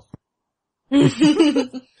yourself.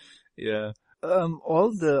 Yeah.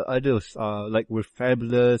 All the others are like, we're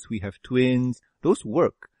fabulous, we have twins. Those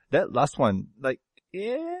work. That last one, like,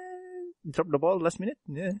 drop the ball last minute.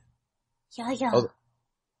 Yeah. Yeah. Oh,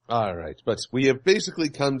 alright, but we have basically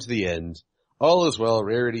come to the end. All is well,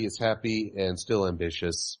 Rarity is happy and still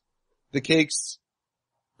ambitious. The cakes,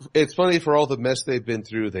 it's funny, for all the mess they've been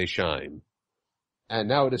through, they shine. And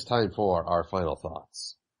now it is time for our final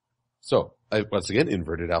thoughts. So, once again,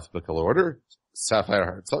 inverted alphabetical order.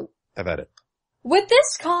 Sapphire Heartsong, have at it. With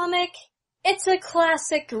this comic, it's a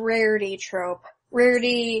classic Rarity trope.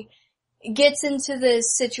 Rarity gets into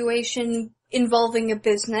this situation involving a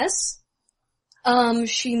business.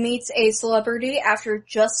 She meets a celebrity after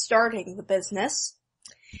just starting the business.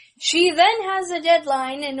 She then has a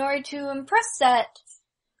deadline in order to impress that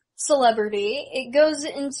celebrity. It goes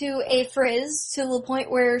into a frizz to the point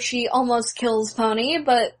where she almost kills Pony,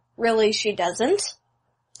 but really she doesn't.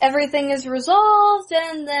 Everything is resolved,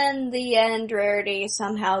 and then the end, Rarity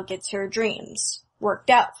somehow gets her dreams worked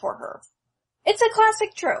out for her. It's a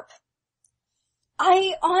classic trope.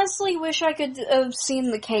 I honestly wish I could have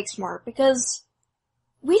seen the cake smart, because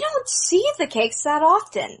see the cakes that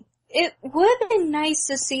often. It would have been nice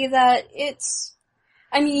to see that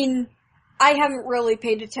I haven't really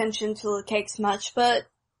paid attention to the cakes much, but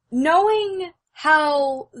knowing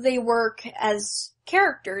how they work as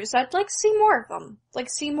characters, I'd like to see more of them. Like,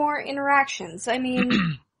 see more interactions.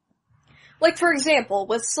 Like, for example,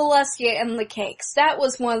 with Celestia and the cakes, that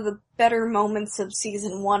was one of the better moments of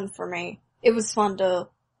season 1 for me. It was fun to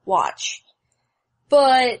watch.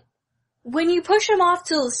 But when you push them off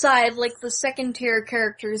to the side, like the second-tier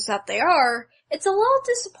characters that they are, it's a little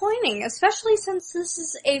disappointing, especially since this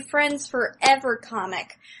is a Friends Forever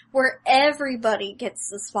comic, where everybody gets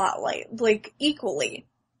the spotlight, like, equally.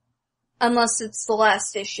 Unless it's the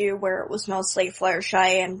last issue where it was mostly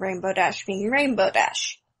Fluttershy and Rainbow Dash being Rainbow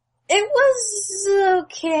Dash. It was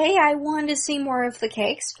okay. I wanted to see more of the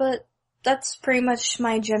cakes, but that's pretty much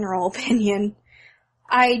my general opinion.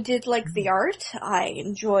 I did like the art. I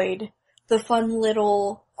enjoyed the fun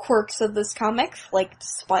little quirks of this comic, like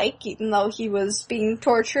Spike, even though he was being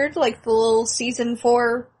tortured like the little season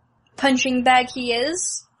 4 punching bag he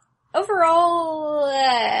is. Overall,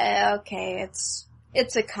 okay,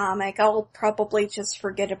 it's a comic. I'll probably just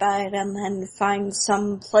forget about it and then find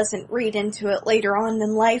some pleasant read into it later on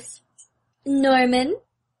in life. Norman?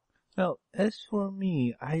 Well, as for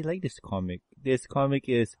me, I like this comic. This comic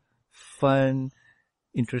is fun,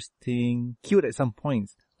 interesting, cute at some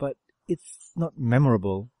points, but it's not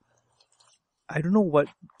memorable. I don't know what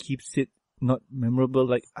keeps it not memorable.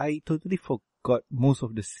 Like, I totally forgot most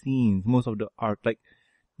of the scenes, most of the art. Like,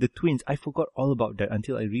 the twins, I forgot all about that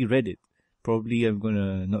until I reread it. Probably I'm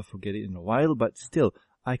gonna not forget it in a while, but still,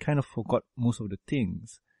 I kind of forgot most of the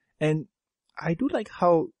things. And I do like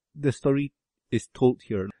how the story is told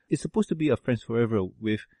here. It's supposed to be a Friends Forever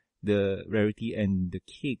with the Rarity and the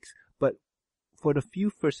cakes, but for the few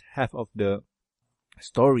first half of the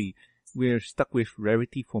story, we're stuck with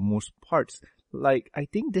Rarity for most parts. Like, I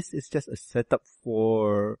think this is just a setup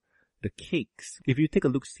for the cakes. If you take a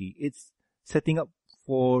look-see, it's setting up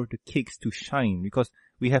for the cakes to shine, because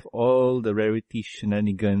we have all the Rarity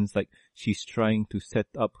shenanigans, like she's trying to set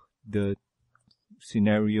up the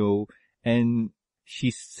scenario, and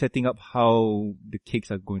she's setting up how the cakes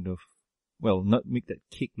are going to, not make that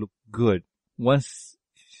cake look good. Once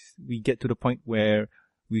we get to the point where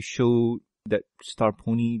we show that Star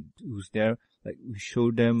Pony who's there, like, we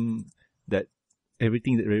show them that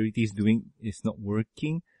everything that Rarity is doing is not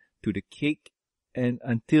working to the cake, and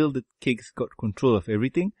until the cakes got control of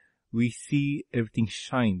everything, we see everything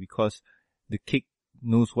shine, because the cake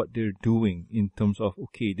knows what they're doing in terms of,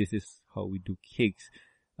 okay, this is how we do cakes.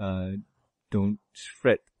 Don't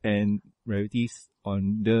fret. And Rarity's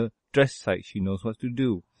on the dress side. She knows what to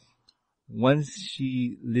do. Once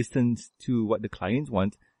she listens to what the clients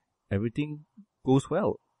want, everything goes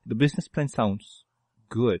well. The business plan sounds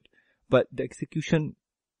good, but the execution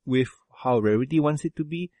with how Rarity wants it to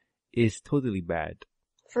be is totally bad.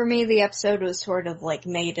 For me, the episode was sort of like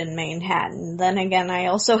Made in Manhattan. Then again, I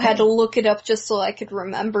also had to look it up just so I could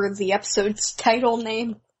remember the episode's title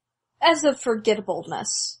name. As a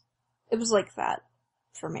forgettableness. It was like that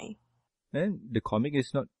for me. And the comic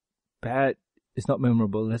is not bad. It's not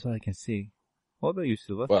memorable. That's what I can say. What about you,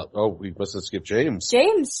 Silva? We must have skipped James.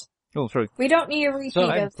 James! Oh, sorry. We don't need a repeat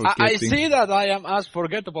of... I see that I am as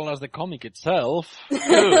forgettable as the comic itself.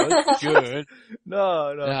 Good.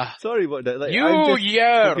 No. Yeah. Sorry about that. Like, you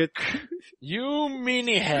yerk! You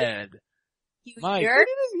mini head! You yerk?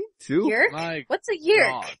 Yerk? What's a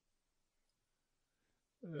yerk?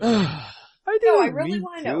 I really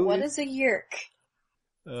want to know. What is a yerk?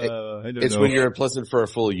 I don't know. It's when you're unpleasant for a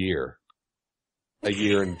full year. A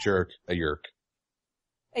year and jerk. A yerk.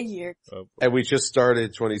 A year. And we just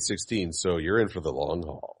started 2016, so you're in for the long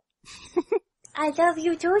haul. I love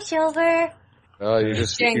you too, Silver. You're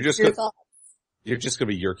just gonna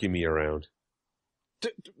be yerking me around.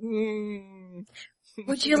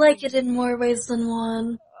 Would you like it in more ways than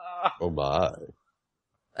one? Oh my.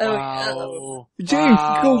 Wow. James,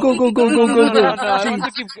 go.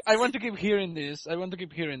 I want to keep hearing this.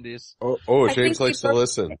 Oh, James likes to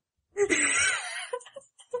listen.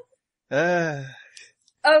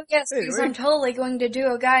 Oh yes, because I'm totally going to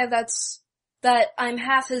do a guy that I'm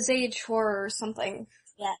half his age for or something.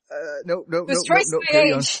 Yeah. No. Destroys my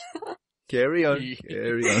age. Carry on.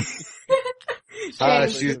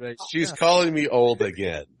 She's calling me old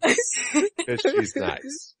again. Because she's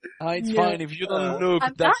nice. It's fine. If you don't look,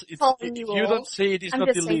 if you don't say it, it's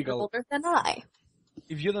not illegal. I'm just older than I.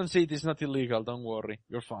 If you don't say it, it's not illegal. Don't worry.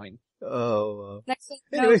 You're fine. Oh. Next thing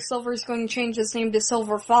you know, Silver's going to change his name to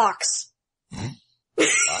Silver Fox.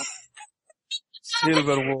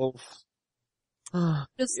 Silver Wolf.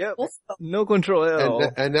 Just Yep. wolf. No control at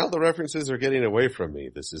all. And now the references are getting away from me.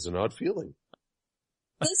 This is an odd feeling.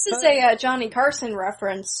 This is a Johnny Carson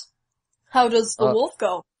reference. How does the wolf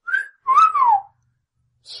go?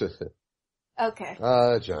 Okay.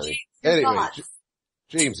 Johnny. Your Anyway, thoughts.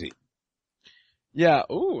 Jamesy. Yeah.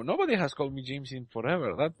 Oh, nobody has called me James in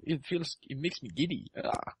forever. It makes me giddy.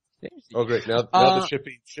 James. Oh, great. Now the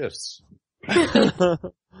shipping shifts.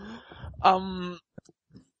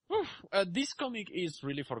 This comic is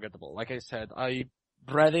really forgettable. Like I said, I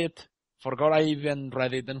read it, forgot I even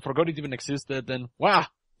read it, and forgot it even existed, and wow,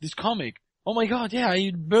 this comic. Oh my god, yeah,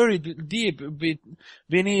 I buried deep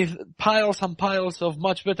beneath piles and piles of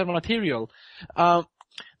much better material.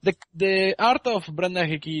 The art of Brenda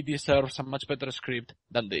Hickey deserves a much better script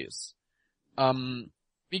than this.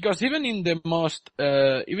 Because even in the most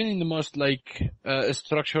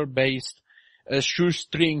structure-based,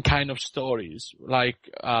 shoestring kind of stories, like,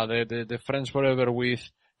 the Friends Forever with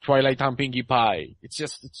Twilight and Pinkie Pie. It's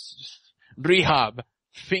just rehab.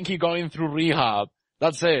 Pinkie going through rehab.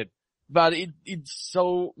 That's it. But it's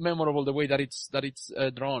so memorable the way that it's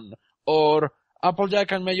drawn. Or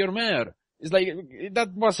Applejack and Mayor Mare. It's like,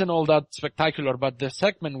 that wasn't all that spectacular, but the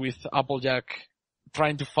segment with Applejack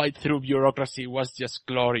trying to fight through bureaucracy was just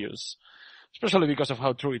glorious. Especially because of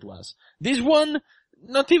how true it was. This one,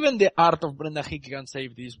 not even the art of Brenda Hickey can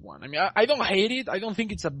save this one. I mean, I don't hate it. I don't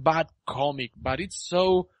think it's a bad comic, but it's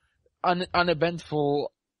so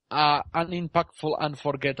uneventful, unimpactful,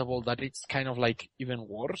 unforgettable that it's kind of like even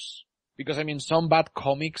worse. Because I mean, some bad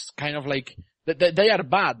comics kind of like, they are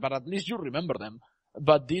bad, but at least you remember them.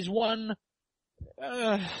 But this one,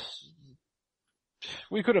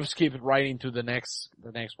 we could have skipped right into the next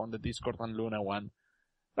one, the Discord and Luna one.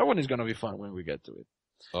 That one is gonna be fun when we get to it.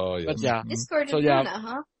 Oh, yes. But yeah. Discord So, and yeah. Luna,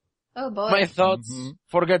 huh? Oh boy. My thoughts,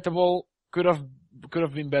 forgettable, could have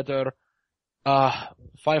been better. 5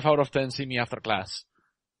 out of 10, see me after class.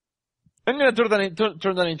 I'm gonna turn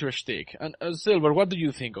that into a shtick. And, Silver, what do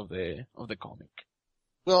you think of the comic?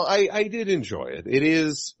 Well, I did enjoy it. It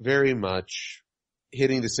is very much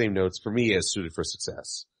hitting the same notes for me as Suited for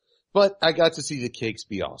Success. But I got to see the Cakes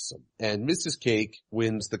be awesome. And Mrs. Cake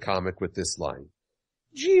wins the comic with this line.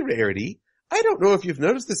 Gee, Rarity, I don't know if you've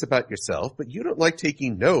noticed this about yourself, but you don't like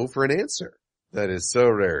taking no for an answer. That is so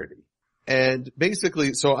Rarity. And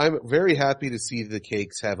basically, so I'm very happy to see the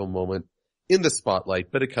Cakes have a moment in the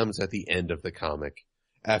spotlight, but it comes at the end of the comic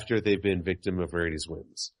after they've been victim of Rarity's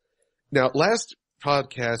whims. Now, last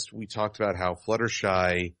podcast, we talked about how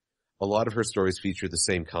Fluttershy, a lot of her stories feature the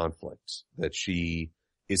same conflict, that she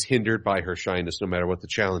is hindered by her shyness no matter what the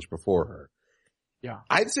challenge before her. Yeah.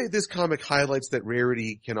 I'd say this comic highlights that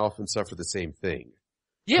Rarity can often suffer the same thing.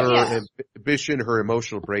 Yeah. Her ambition, her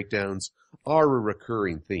emotional breakdowns are a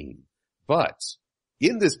recurring theme. But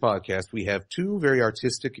in this podcast, we have two very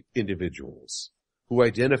artistic individuals who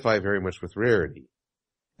identify very much with Rarity.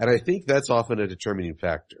 And I think that's often a determining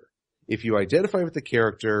factor. If you identify with the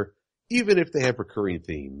character, even if they have recurring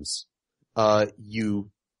themes,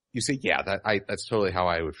 you say, yeah, that's totally how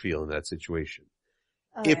I would feel in that situation.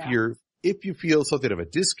 Oh, If you feel something of a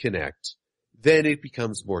disconnect, then it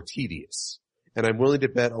becomes more tedious. And I'm willing to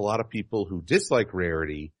bet a lot of people who dislike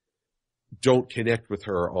Rarity don't connect with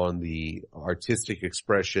her on the artistic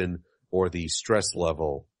expression or the stress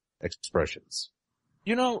level expressions.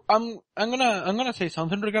 You know, I'm gonna say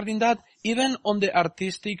something regarding that. Even on the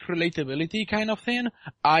artistic relatability kind of thing,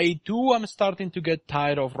 I too am starting to get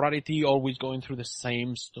tired of Rarity always going through the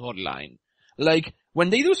same storyline. Like,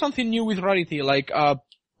 when they do something new with Rarity, like,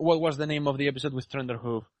 what was the name of the episode with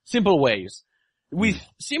Trenderhoof? Simple Ways. With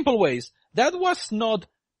Simple Ways, that was not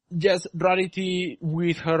just Rarity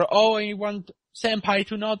with her, oh, I want Senpai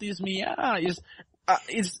to notice me.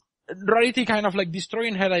 It's Rarity kind of like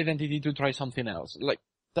destroying her identity to try something else. Like,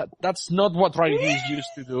 that's not what Rarity is used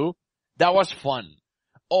to do. That was fun.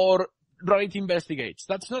 Or Rarity investigates.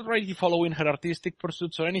 That's not Rarity following her artistic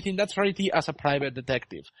pursuits or anything. That's Rarity as a private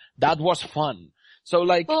detective. That was fun. So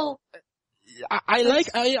like, Well, I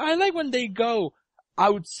like when they go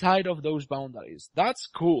outside of those boundaries. That's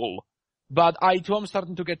cool. But I too am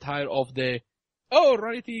starting to get tired of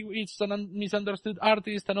Rarity is a misunderstood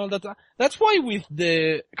artist and all that. That's why with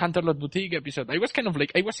the Canterlot Boutique episode, I was kind of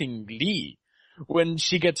like, I was in glee when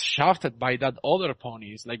she gets shafted by that other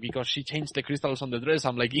ponies, like because she changed the crystals on the dress.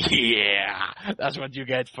 I'm like, yeah, that's what you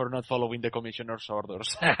get for not following the commissioner's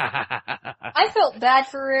orders. I felt bad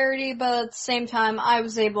for Rarity, but at the same time, I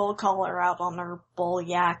was able to call her out on her bull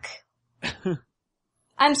yak.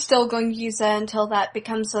 I'm still going to use that until that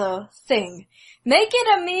becomes a thing. Make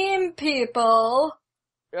it a meme, people!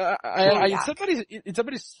 It's a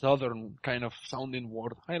very southern kind of sounding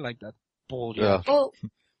word. I like that. purple, yeah. Well,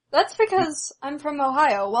 that's because I'm from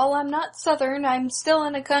Ohio. While I'm not Southern, I'm still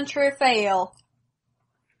in a country of ale.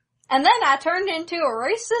 And then I turned into a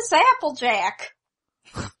racist Applejack.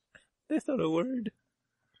 That's not a word.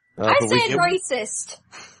 I said racist.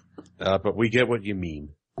 But we get what you mean.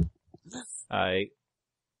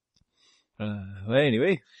 Well,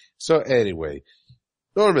 anyway. So anyway,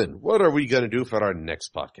 Norman, what are we going to do for our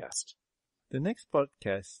next podcast? The next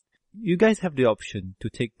podcast, you guys have the option to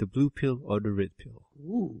take the blue pill or the red pill.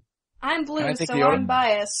 Ooh. I'm Can blue, I take so the I'm orange?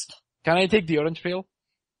 biased. Can I take the orange pill?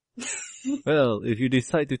 Well, if you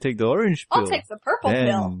decide to take the orange pill, I'll take the purple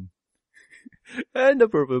pill. And the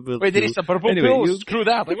purple pill. Wait, there is too. a purple Anyway, pill? Screw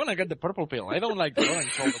that. I want to get the purple pill. I don't like the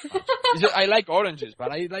orange all the time. I like oranges,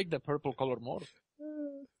 but I like the purple color more.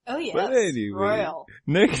 Oh yes, But anyway, royal.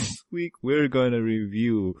 next week we're gonna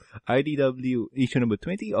review IDW issue number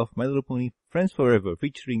 20 of My Little Pony Friends Forever,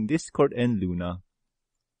 featuring Discord and Luna.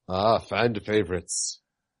 Fan favorites.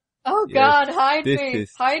 Oh Yes, God, hide this me,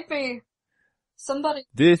 is- hide me. Somebody.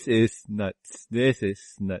 This is nuts. This is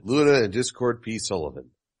nuts. Luna and Discord P. Sullivan.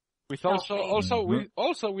 With Okay.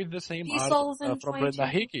 also with the same P. art Sullivan from 22. Brenda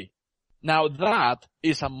Hickey. Now that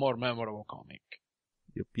is a more memorable comic.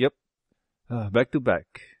 Yep. Back to back.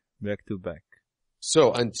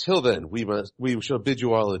 So until then, we shall bid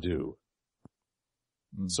you all adieu.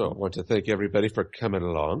 Mhm. So I want to thank everybody for coming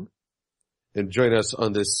along and join us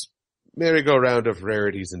on this merry-go-round of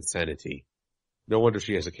rarities and sanity. No wonder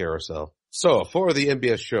she has a carousel. So for the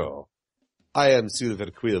MBS show, I am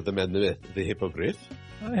Silver-Quill, the man, the myth, the hippogriff.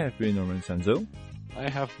 I have been Norman Sanzo. I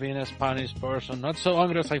have been a Spanish person, not so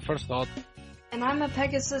hungry as I first thought. And I'm a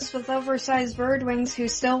Pegasus with oversized bird wings who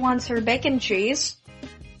still wants her bacon cheese.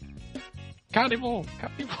 Cannibal.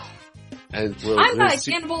 And I'm not a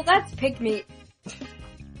cannibal, that's pig meat.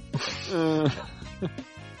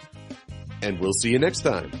 And we'll see you next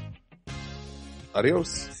time. Adios.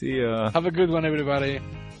 See ya. Have a good one, everybody.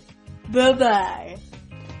 Bye-bye.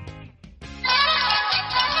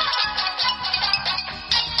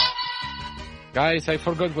 Guys, I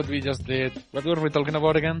forgot what we just did. What were we talking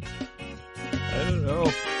about again? I don't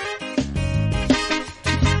know.